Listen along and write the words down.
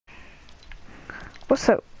What's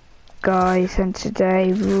up, guys? And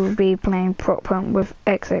today we will be playing prop hunt with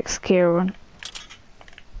XX Kieran.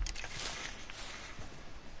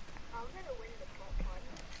 I'm gonna win the prop hunt.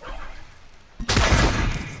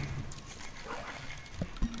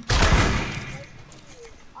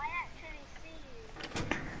 I actually see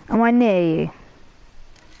you. Am I near you?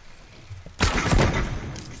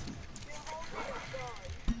 You're holding a gun.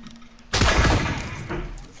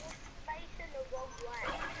 You're facing the wrong way.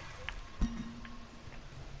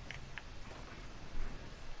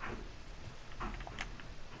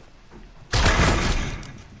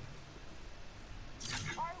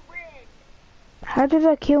 I win. How did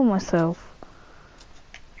I kill myself?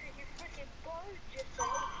 Because you freaking buzzed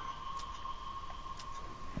yourself.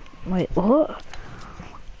 Wait, what?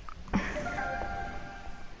 Okay,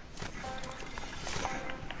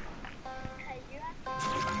 you have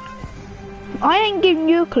to. I ain't giving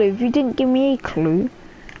you a clue if you didn't give me a clue.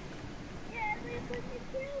 Yeah, because you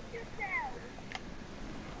killed yourself.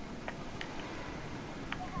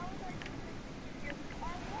 So how was I supposed to just...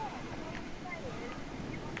 I was saying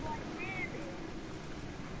you was like near me.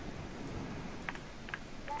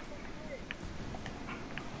 That's a clue. Can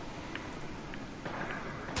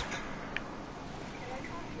I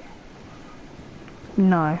come yet?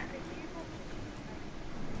 No. Because you got...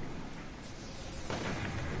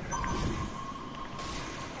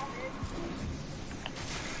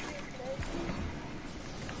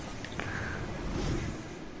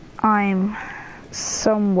 I'm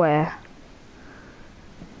somewhere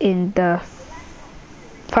in the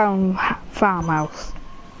farmhouse.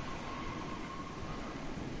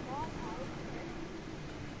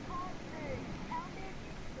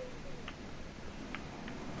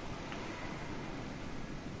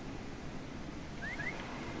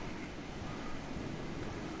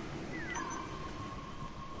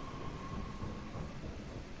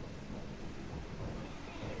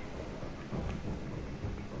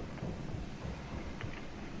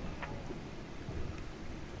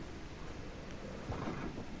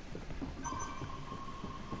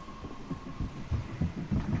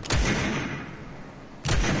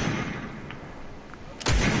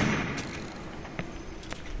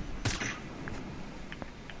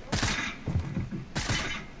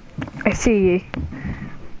 I see you.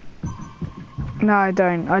 No, I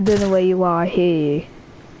don't. I don't know where you are. I hear you.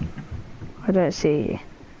 I don't see you.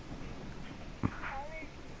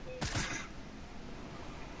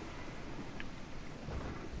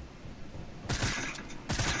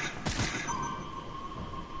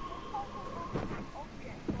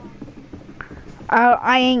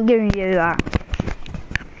 I ain't giving you that.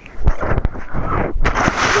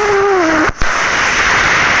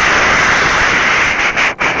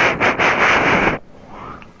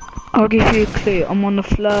 I'll give you a clue. I'm on the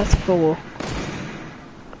first floor.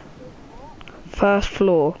 First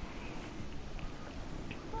floor.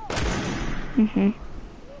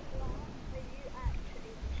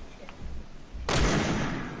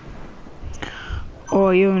 Oh,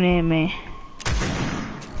 you're near me.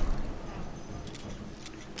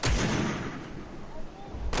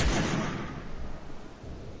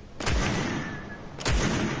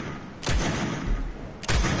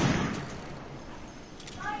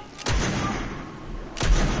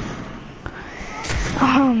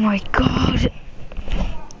 Oh my god.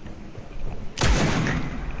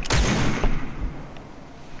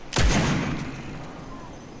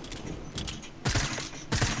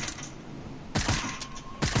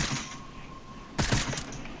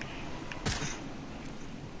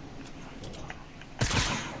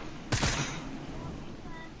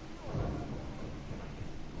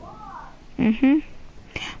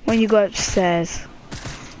 When you go upstairs.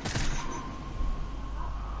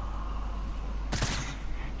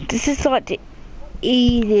 This is like the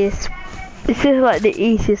easiest. This is like the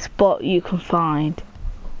easiest spot you can find.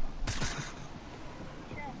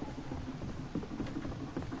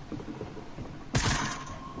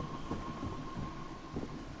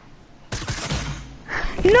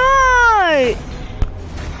 No!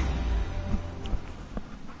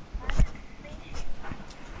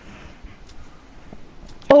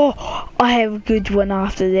 Oh, I have a good one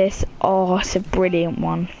after this. Oh, it's a brilliant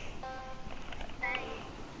one.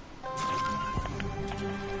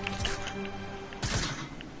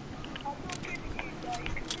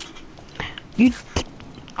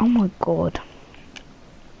 Oh my god.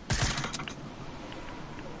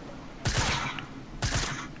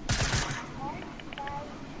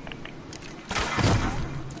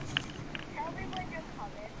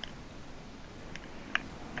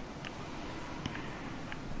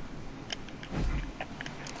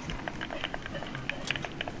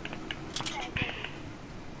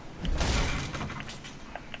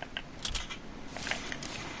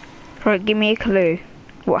 Right, give me a clue.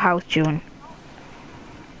 What house do you in?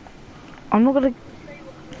 I'm not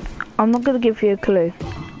gonna give you a clue.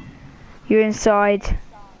 You're inside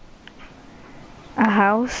a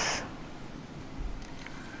house.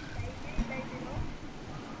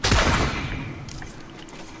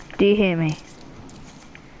 Do you hear me?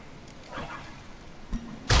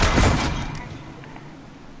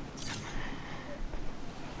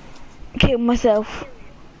 Killed myself.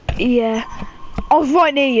 Yeah. I was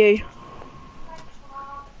right near you.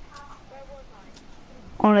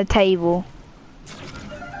 On a table.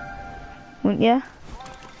 Wouldn't you?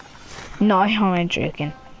 No, I'm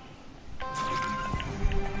joking.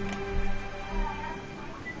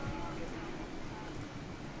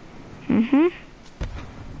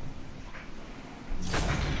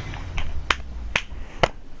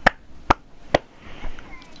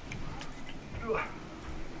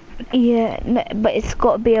 Yeah, no, but it's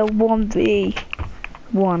got to be a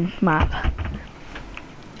 1v1 map.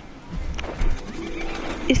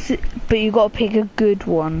 But you got to pick a good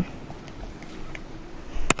one.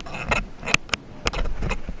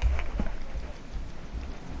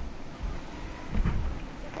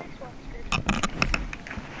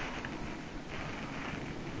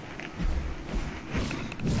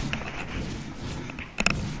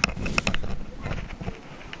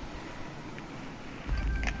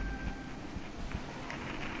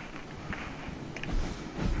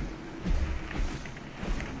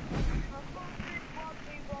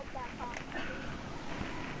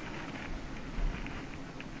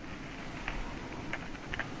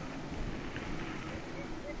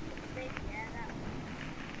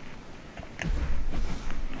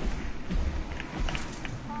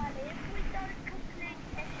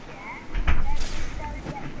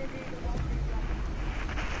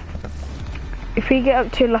 If we get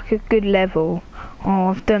up to like a good level, oh,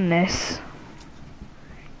 I've done this.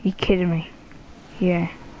 You kidding me? Yeah.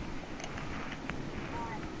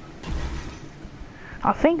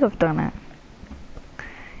 I think I've done it.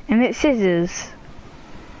 And it's scissors.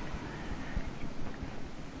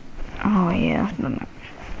 Oh yeah, I've done it.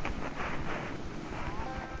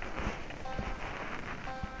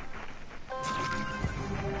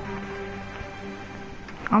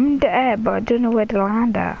 I'm in the air, but I don't know where to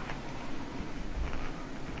land at.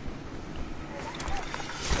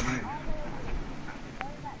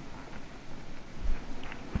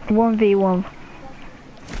 One v one.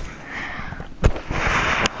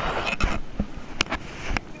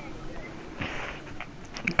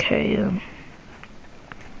 Okay.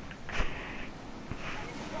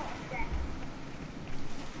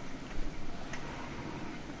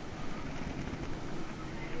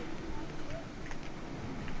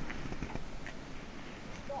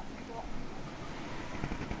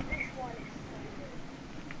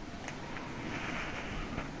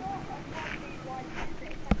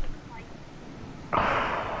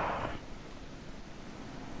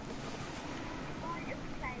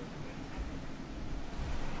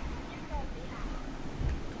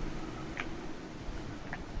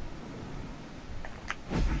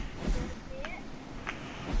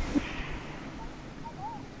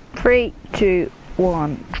 3, 2,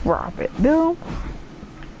 1, drop it. Boom.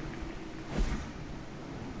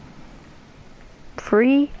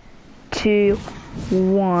 3, 2,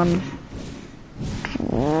 1,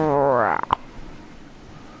 drop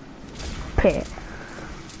it.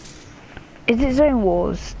 Is it Zone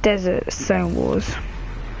Wars? Desert Zone Wars.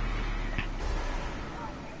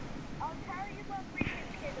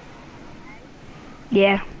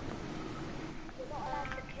 Yeah.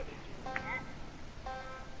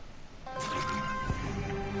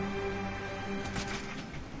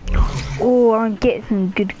 Oh, I'm getting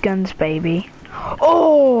some good guns, baby.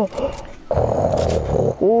 Oh!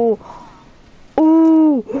 Oh!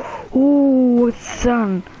 Oh! Oh,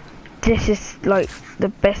 son. This is like the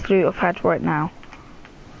best loot I've had right now.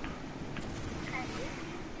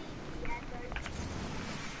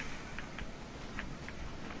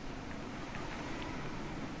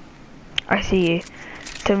 I see you.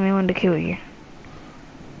 Tell me when to kill you.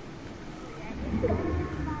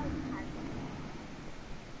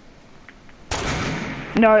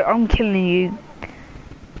 No, I'm killing you.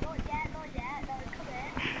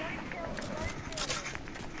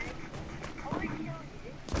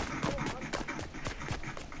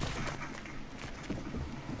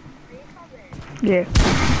 Yeah.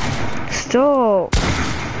 Stop.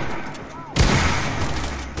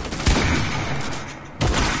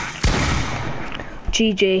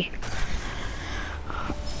 GG.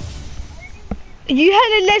 You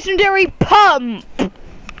had a legendary pump.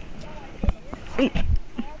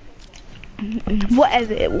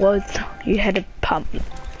 Whatever it was, you had a pump.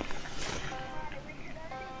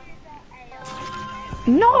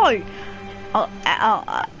 No!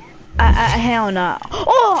 Hell no.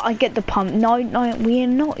 Oh, I get the pump. No, no, we are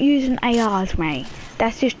not using ARs, mate.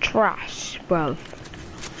 That's just trash, bro.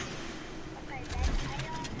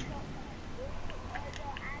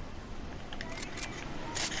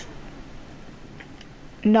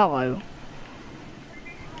 No.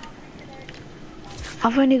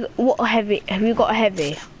 I've only got, what heavy? Have you got a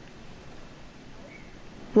heavy?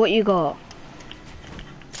 What you got?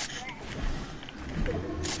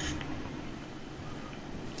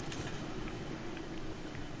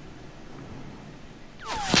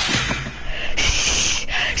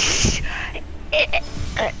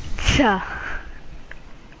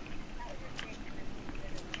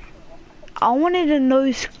 I wanted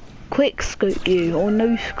to quick scope you or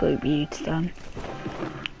no scope you, son.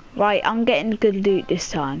 Right, I'm getting good loot this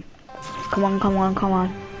time. Come on, come on, come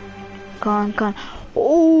on. Come on, come on.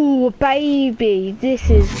 Oh, baby, this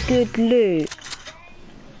is good loot.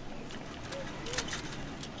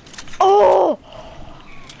 Oh!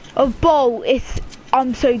 A bolt,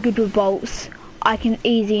 I'm so good with bolts. I can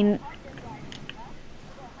easily...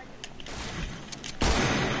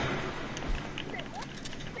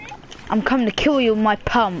 I'm coming to kill you with my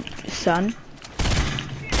pump, son.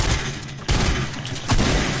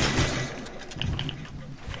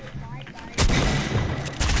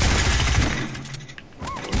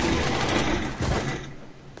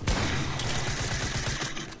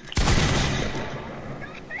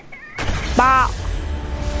 Bop.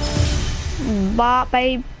 Bop,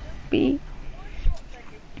 baby.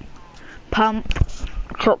 Pump.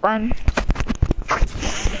 Shotgun.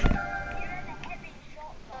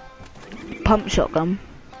 Pump shotgun.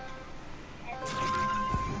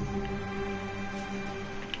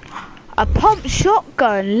 A pump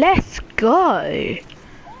shotgun, let's go.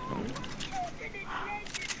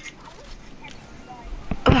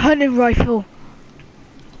 A hunting rifle.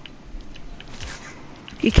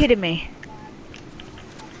 You kidding me?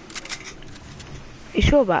 You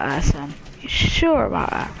sure about that, son? You sure about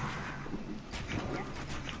that?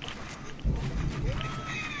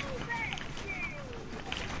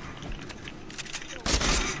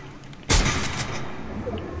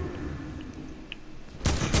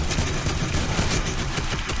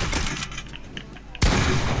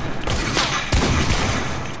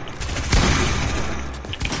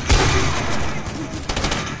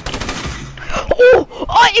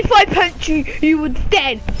 If I punched you, you would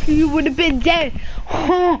dead. You would have been dead.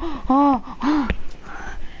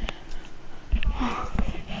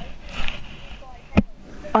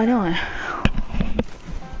 I know.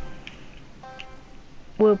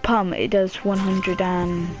 With pump, it does 100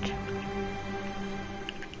 and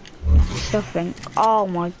something. Oh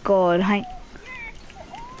my god! I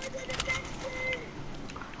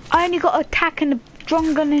only got attack and a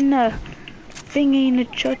drum gun in the thingy in the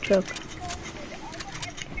chug.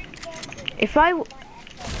 If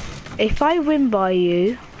I win by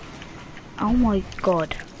you, oh my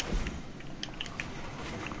god.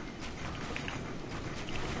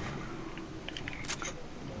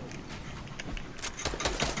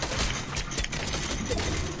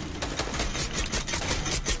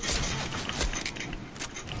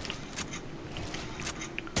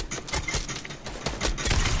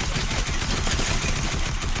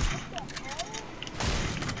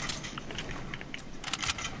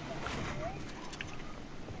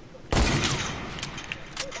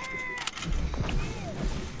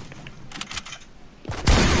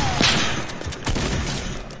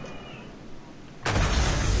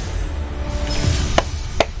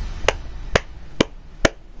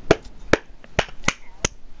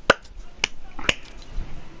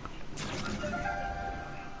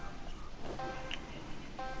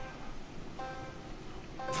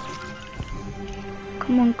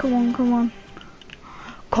 Come on, come on, come on.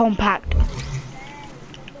 Compact.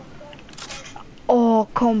 Oh,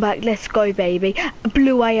 compact, let's go, baby.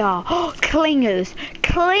 Blue AR. Oh, clingers.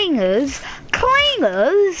 Clingers?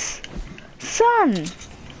 Clingers? Son,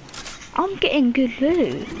 I'm getting good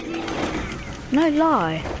loot. No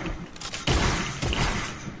lie.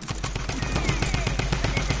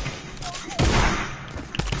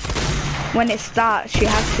 When it starts, you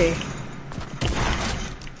have to.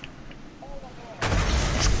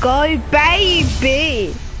 Go,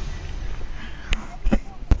 baby!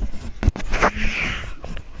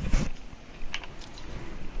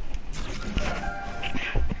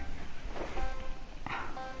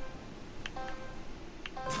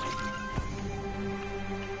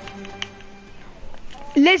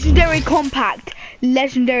 Legendary compact.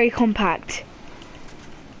 Legendary compact.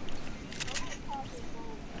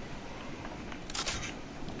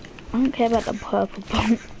 I don't care about the purple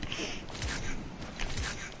pump.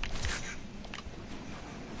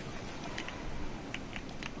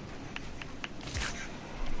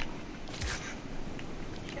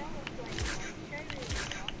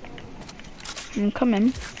 I'm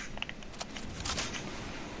coming.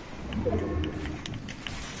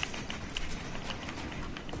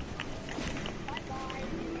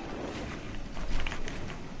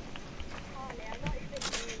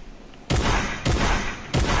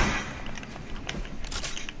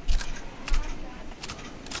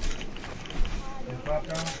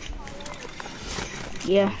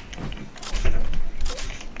 Yeah.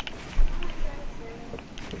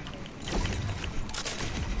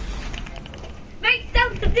 Make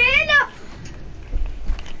some for dinner!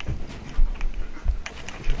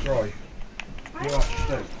 Right. You are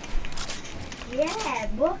steak. Yeah,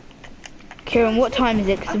 but... Kieran, what time is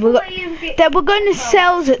it? Because we're going to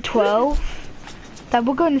sales at 12. That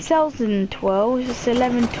we're going to sales in 12. It's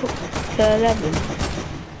 11 to 11.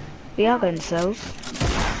 We are going to sales.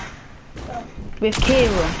 With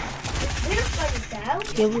Kieran. We're not going to sell.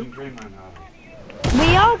 Yeah,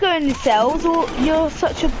 we are going to sales, or you're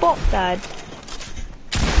such a bot, Dad.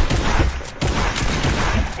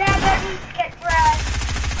 Dad, I need to get dressed.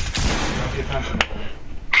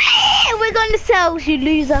 We're going to sales, you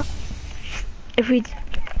loser. If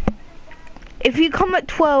you come at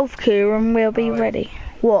 12, Kieran, we'll be ready.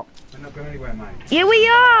 What? We're not going anywhere, mate. Yeah, we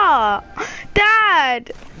are!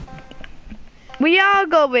 Dad! We are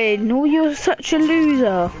going! Oh, you're such a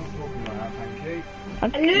loser.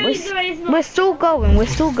 Okay, we're still going,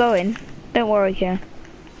 Don't worry, Kieran.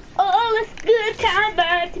 Oh, let's good time,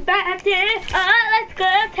 Bertie. Oh, let's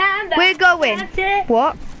good time, Bertie. We're going.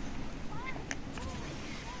 What?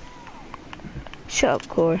 Shut up,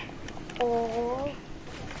 Corey. Oh,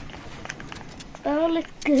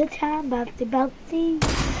 let's good time, Bertie.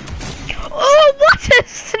 Oh, what a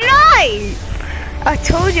snipe! I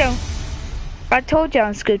told you I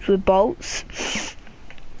was good with bolts.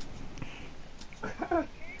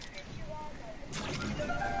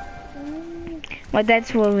 My dad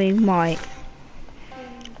told me we might,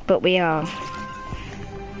 but we are.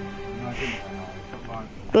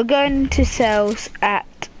 We're going to sales at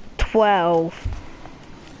 12.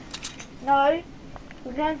 No,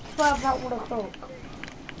 we're going to 12 at 1 o'clock.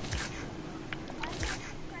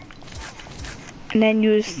 And then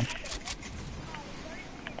use.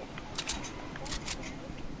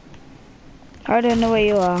 I don't know where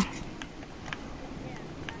you are.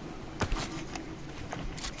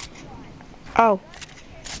 Oh.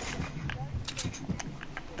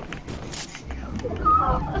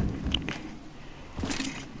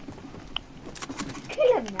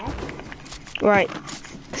 Kill him there. Right.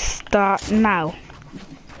 Start now.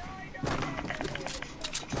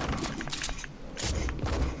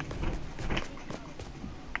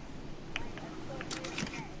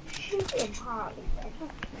 Shoot him, Harley.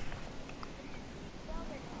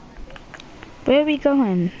 Where are we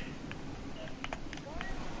going?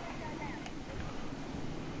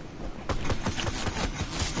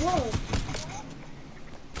 Whoa.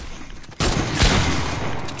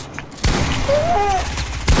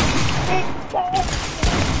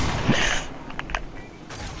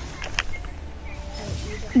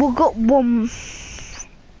 We've got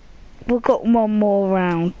one more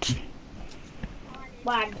round.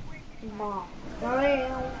 One more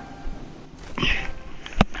round.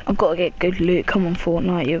 I've got to get good loot. Come on,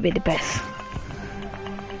 Fortnite, you'll be the best.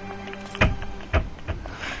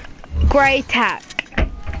 Grey tack.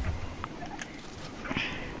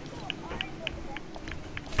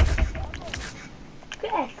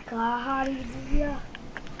 Get a scar, Harley.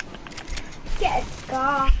 Get a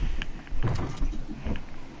scar.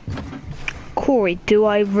 Corey, do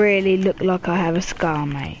I really look like I have a scar,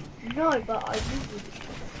 mate? No, but I do.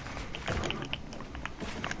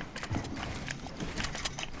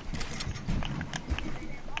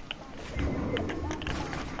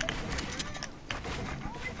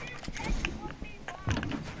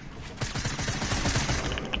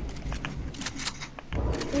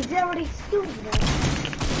 He's already stood there.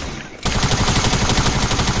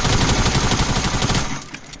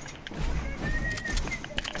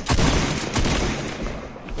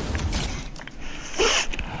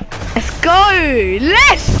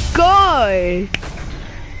 Let's go!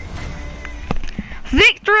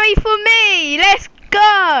 Victory for me! Let's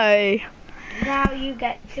go! Now you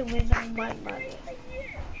get to win all my money.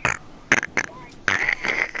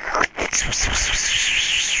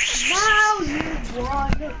 Now you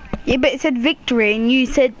won. Yeah, but it said victory and you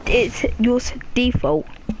said it's yours default.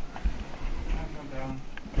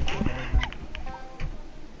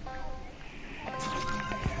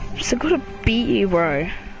 So I gotta beat you, bro.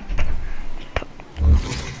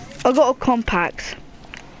 I got a compact.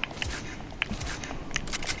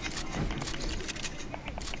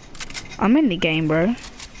 I'm in the game, bro.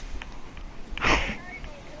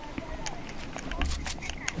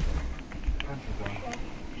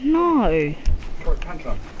 No. Got pants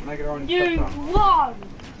on. Make it on. You stuff on. won!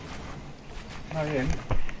 No, him.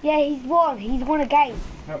 Yeah, he's won. He's won a game.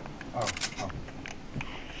 No. Oh.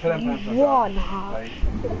 Put them pants on. Won, guys. huh? Please.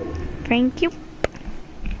 Thank you.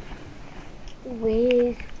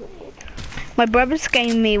 Weird. My brother's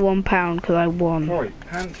gave me £1 because I won. Sorry,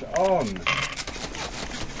 pants on.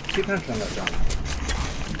 Keep pants on that, John.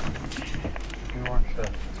 You want stuff.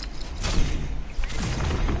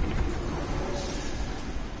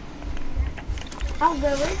 I'll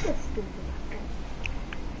go with this stupid.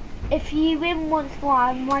 If you win once more,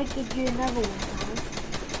 I might give you another one.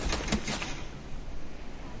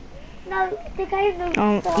 No, the game don't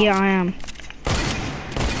Oh, stop. yeah, I am.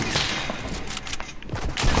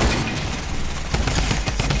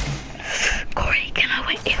 Corey, can I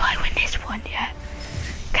win? If I win this one, yeah,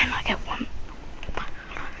 can I get one?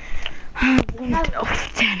 No. 1 of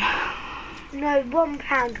 10. No,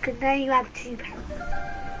 £1, because then you have £2.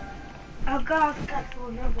 I'll go ask that for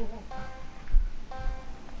another one.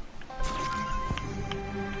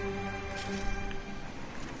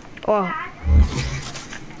 Oh,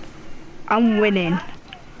 I'm winning.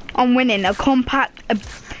 I'm winning a compact, a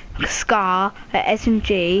Scar, a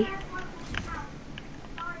SMG.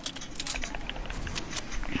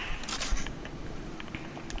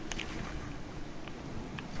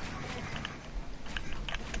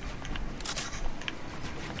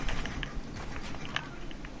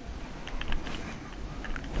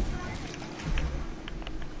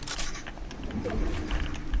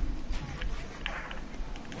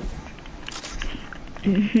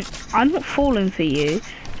 I'm not falling for you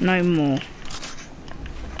no more.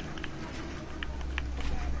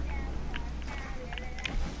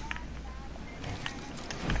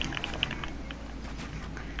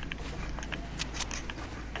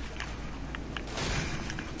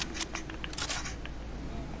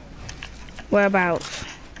 Whereabouts?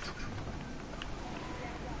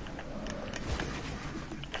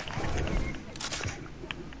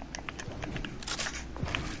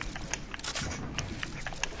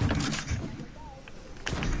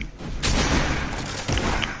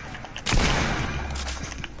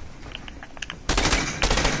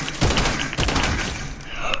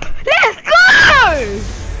 Let's go!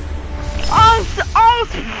 I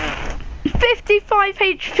was 55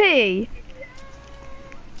 HP.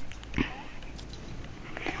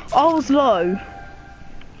 I was low.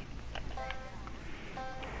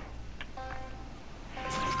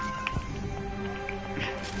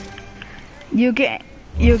 You're getting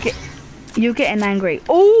angry.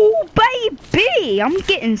 Oh baby, I'm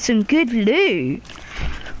getting some good loot.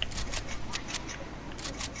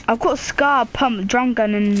 I've got a Scar, pump, drum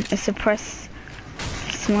gun, and a suppress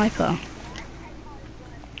sniper.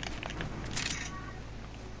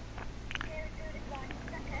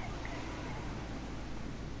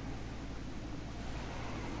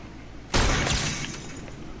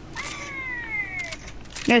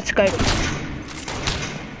 Let's go.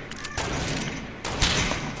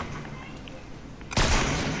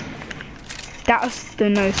 That was the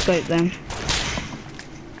no scope then.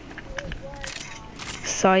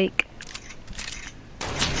 Psych.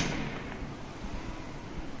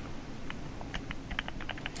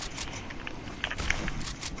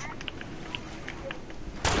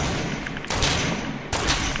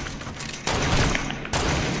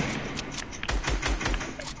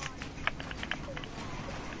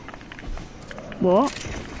 What?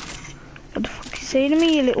 What the fuck you say to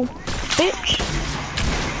me, you little bitch?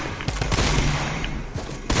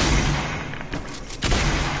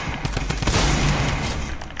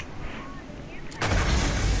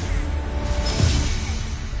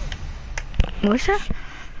 What's that?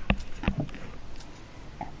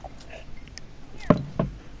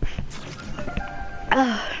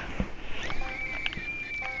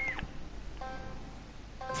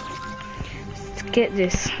 Let's get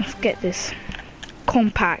this. Let's get this.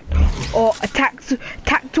 Compact or a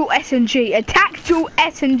tactical SMG, a tactical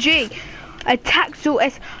SMG, a tactical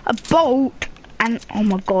a bolt, and oh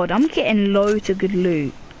my god, I'm getting loads of good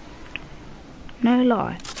loot. No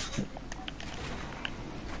lie.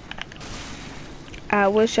 I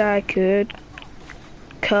wish I could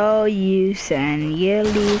call you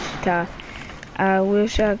señorita. I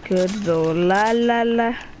wish I could go la la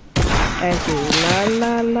la, I do la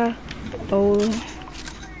la la. Oh.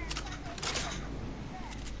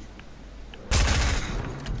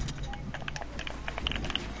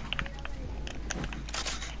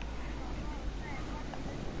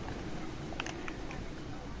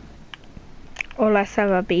 Hola,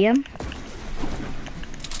 ¿estaba bien?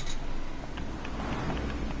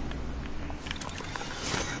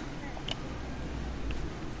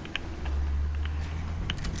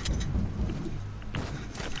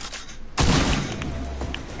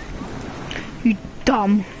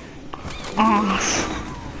 dumb ass.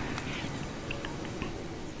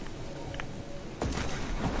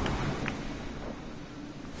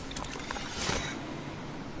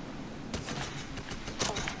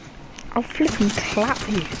 I'll flipping clap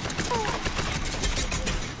you.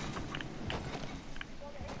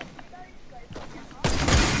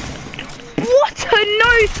 What a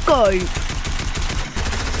no-scope!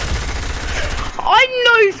 I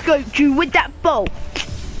no-scoped you with that bolt.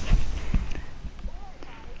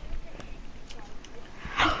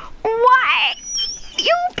 What?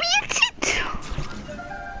 You beat it!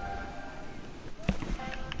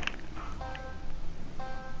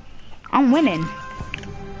 I'm winning.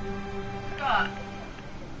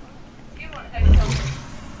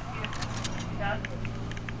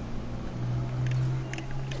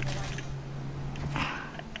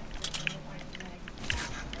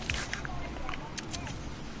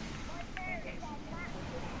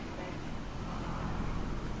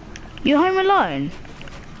 You home alone?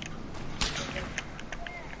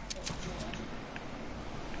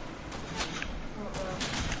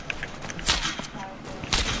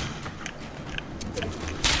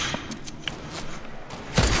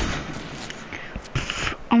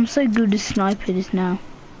 I'm so good at snipers now.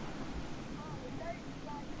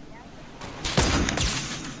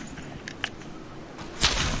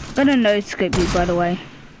 I don't know scope you, by the way.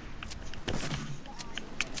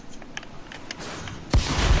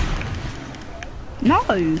 No,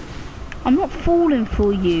 I'm not falling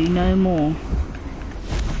for you no more.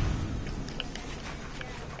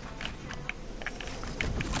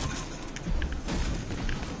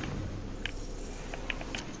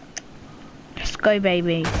 Let's go,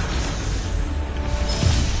 baby.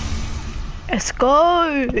 Let's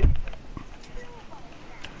go.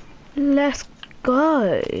 Let's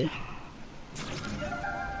go.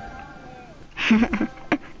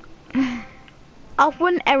 I've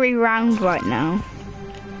won every round right now.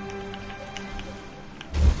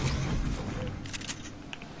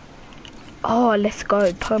 Oh, let's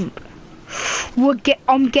go, pump. Let's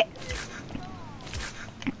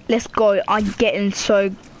go, I'm getting so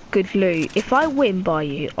good loot. If I win by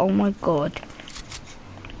you, oh my god.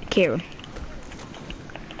 Kieran.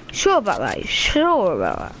 Sure about that, sure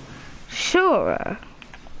about that. Sure.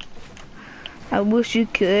 I wish you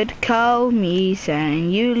could call me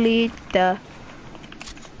Señorita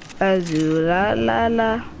Azul la la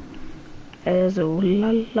la. Azul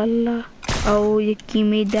la la la. Oh, you keep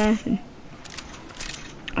me dancing.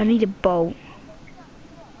 I need a bolt.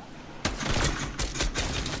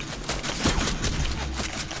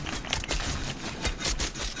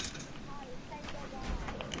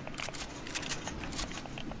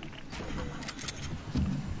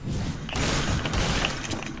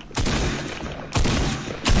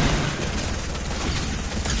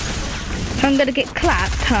 I'm gonna get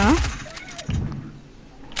clapped, huh?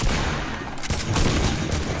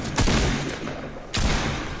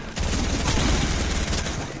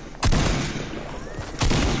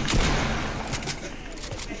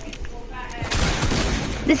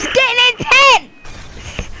 This is getting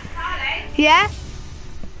intense! Yeah?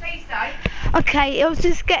 Please don't. Okay, it was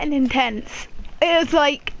just getting intense. It was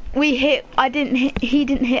like, he didn't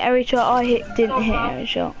hit every shot, didn't hit every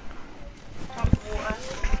shot.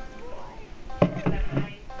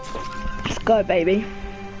 Let's go, baby.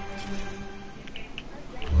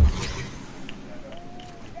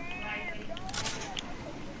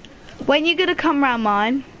 When you gonna come round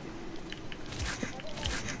mine?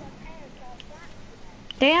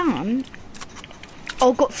 Damn.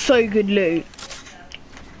 Oh, got so good loot.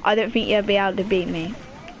 I don't think you'll be able to beat me.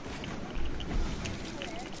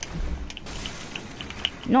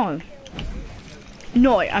 No.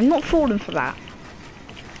 No, I'm not falling for that.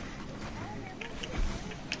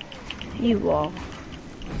 You are.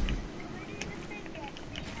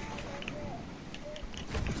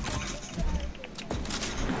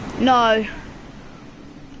 No.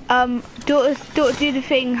 Do the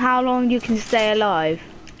thing how long you can stay alive.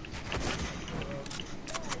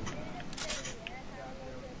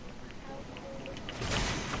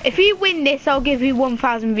 If you win this, I'll give you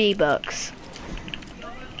 1,000 V-Bucks.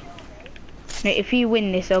 No, if you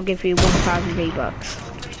win this, I'll give you 1,000 V-Bucks.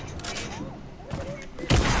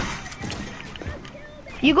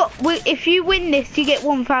 If you win this, you get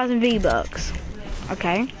 1,000 V-Bucks.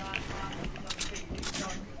 Okay.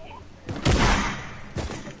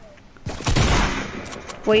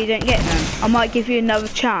 Well, you don't get them. I might give you another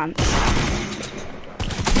chance.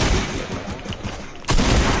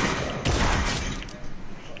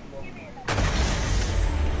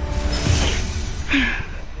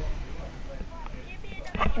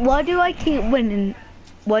 Why do I keep winning?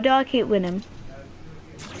 Why do I keep winning?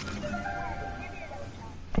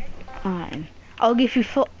 Alright. I'll give you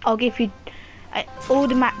all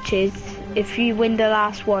the matches. If you win the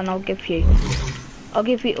last one, I'll give you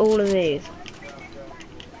all of these.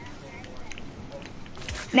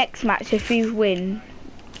 Next match, if you win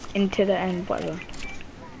into the end, whatever.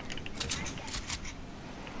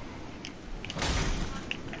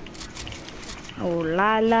 Oh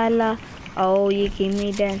la la la, oh you keep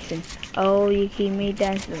me dancing, oh you keep me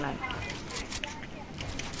dancing like.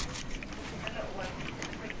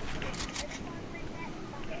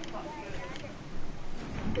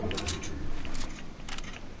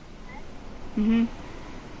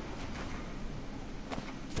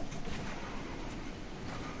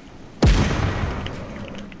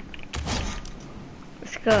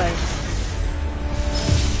 Let's go.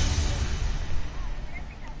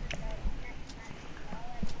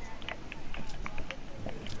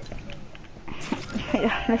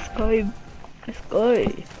 Yeah, let's go. Let's go.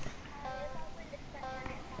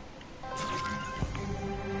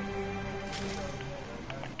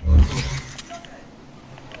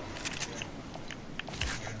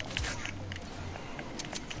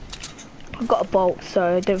 I've got a bolt,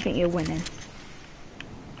 so I don't think you're winning.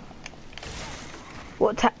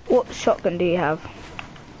 What shotgun do you have?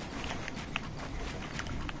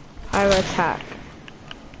 Higher attack.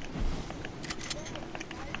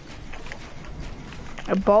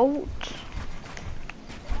 A bolt?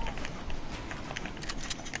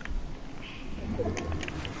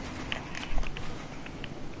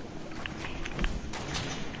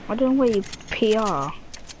 I don't know where you PR.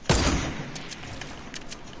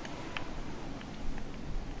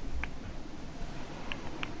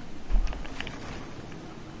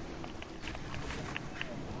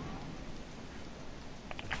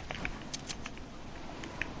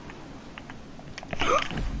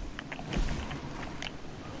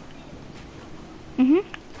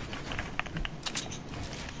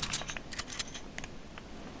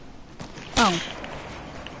 Oh.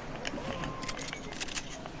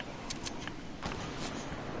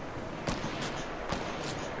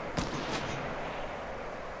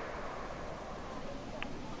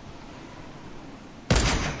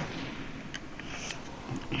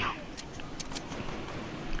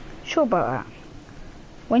 Sure about that.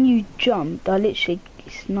 When you jumped, I literally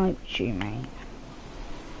sniped you, mate.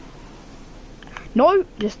 No,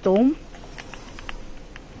 the storm.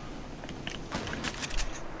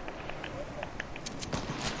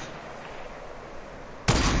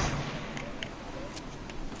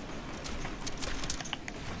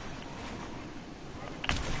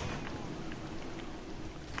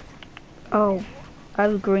 Oh, I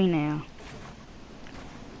have a green now.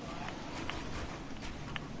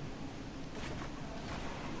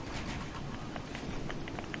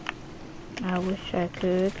 I wish I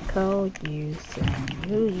could call you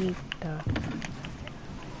señorita.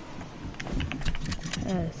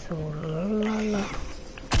 Eso, la la.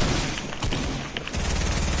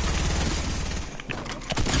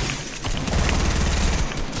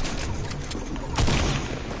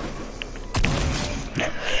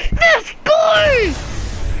 Let's go!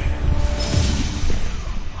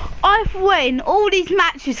 I've won all these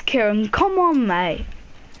matches, Kieran. Come on, mate.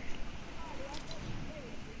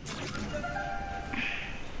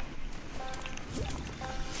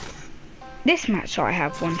 This match I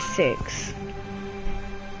have won 6.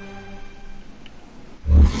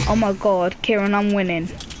 Oh my god, Kieran, I'm winning.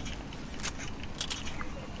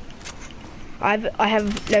 I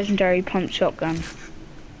have legendary pump shotgun.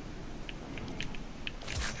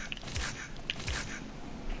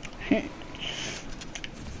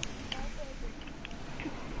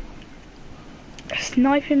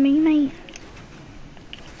 Sniping me, mate.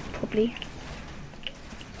 Probably.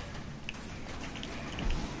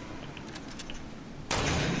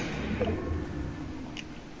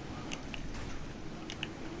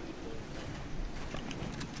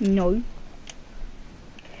 No.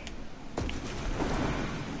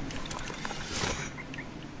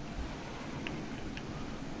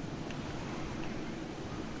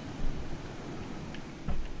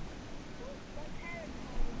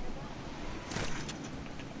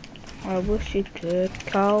 I wish you could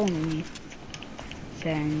call me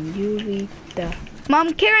señorita.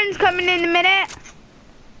 Mom, Kieran's coming in a minute.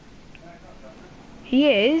 He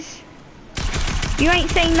is. You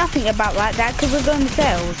ain't saying nothing about that, Dad, because we're going to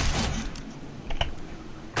sales.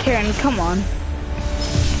 Kieran, come on.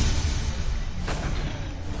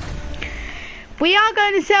 We are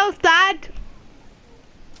going to sales, Dad.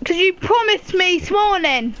 Because you promised me this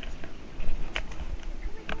morning.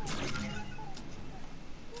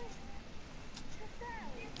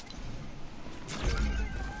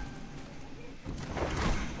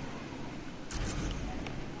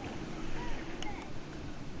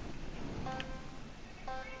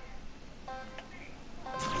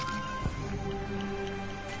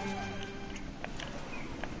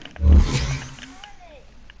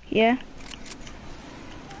 Yeah.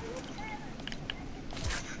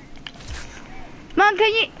 Mum,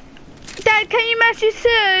 can you... Dad, can you message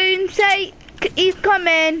soon? Say he's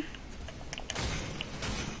coming.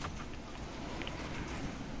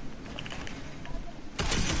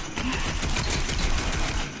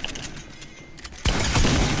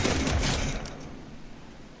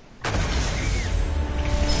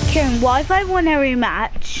 Kieran, what if I won every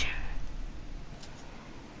match?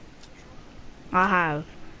 I have.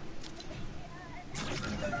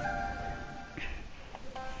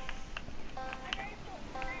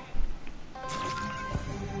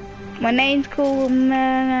 My name's called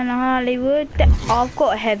Man Hollywood. I've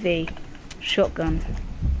got a heavy shotgun.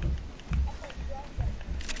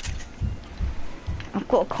 I've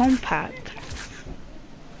got a compact.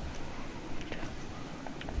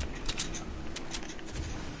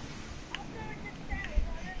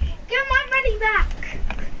 Get my money back!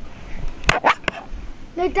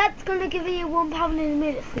 No, Dad's gonna give you £1 in a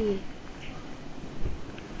minute for you.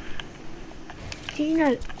 Do you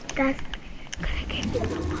know Dad's gonna give you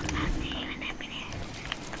 £1 to you in a minute?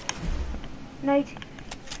 No,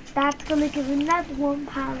 Dad's gonna give another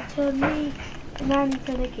 £1 to me, and I'm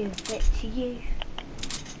gonna give it to you.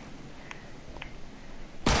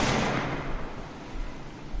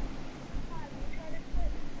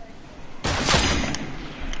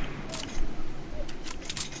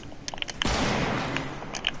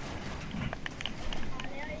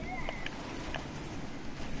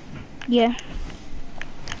 Yeah.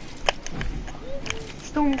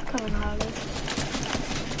 Storm's coming, Harley.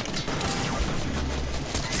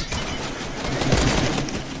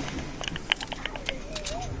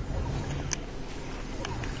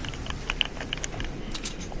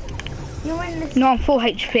 You're in this. No, I'm full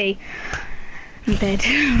HP. I'm dead.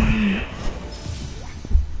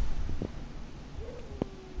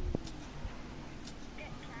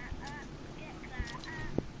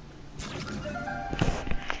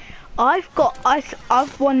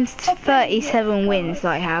 I've won 37 wins.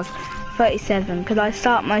 I have 37 because I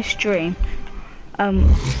start my stream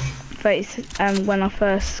 30 when I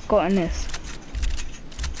first got in this.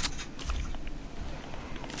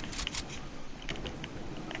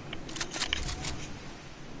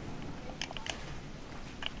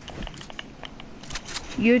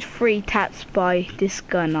 You'd 3 taps by this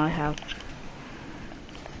gun I have.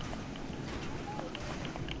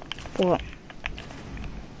 What?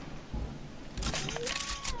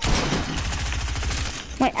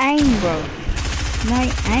 My aim, bro.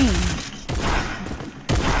 My aim.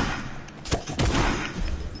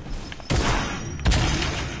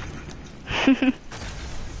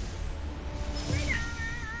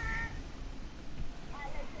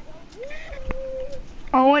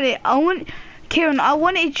 Kieran, I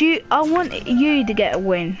wanted you to get a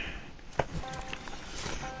win.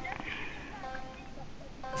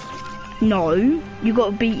 No, you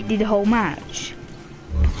got to beat the whole match.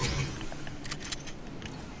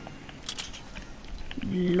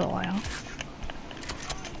 Liar.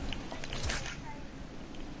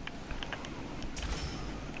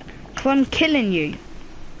 Cause I'm killing you.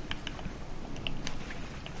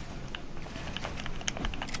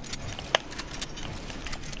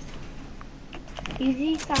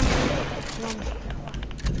 Easy sounds a little bit clumsy.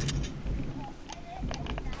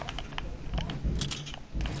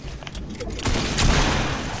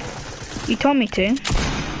 You told me to.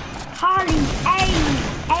 Harley,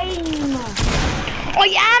 aim! I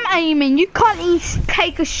am aiming. You can't even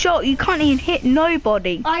take a shot. You can't even hit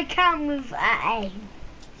nobody. I can with aim.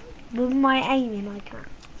 With my aiming, I can.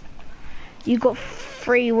 You got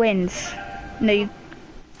 3 wins. No,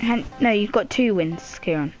 you've got 2 wins,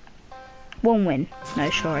 Kieran. 1 win. No,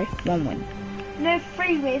 sorry, 1 win. No,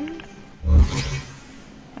 3 wins.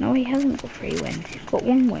 No, he hasn't got 3 wins. He's got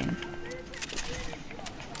 1 win.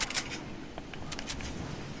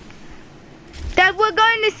 Dad, we're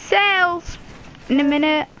going to sales in a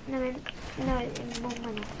minute. No, in 1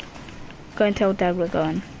 minute. Go and tell Dad we're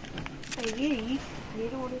going. So you're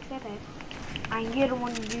the one who said it. And you're the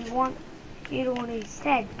one who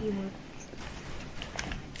said you would.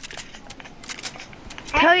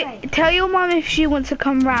 Tell your mum if she wants to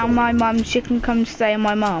come round my mum, she can come stay with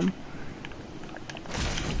my mum.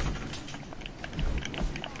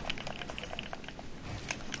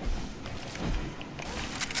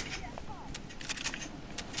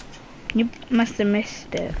 You must have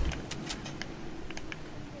missed it.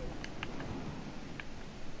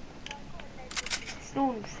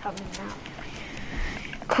 Storm's coming now.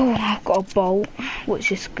 Cool, I've got a bolt,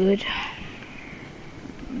 which is good.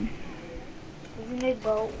 There's no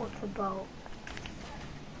bolt. What's a bolt?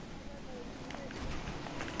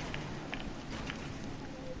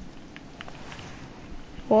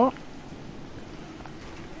 What?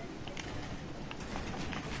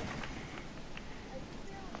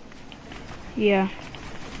 Yeah.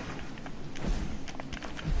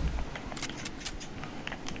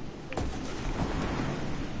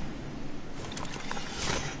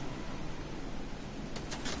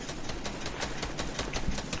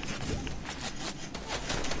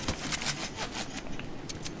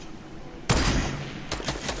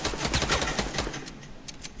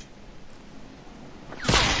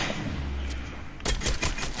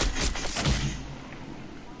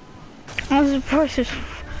 How's the process?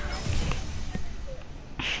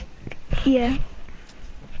 Yeah.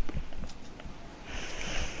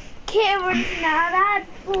 Kieran, now that's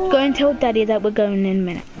for... Go and tell Daddy that we're going in a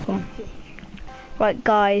minute. Go on. Right,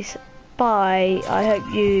 guys. Bye. I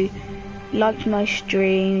hope you liked my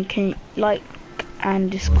stream. Can you like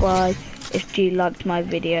and subscribe if you liked my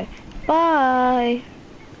video. Bye.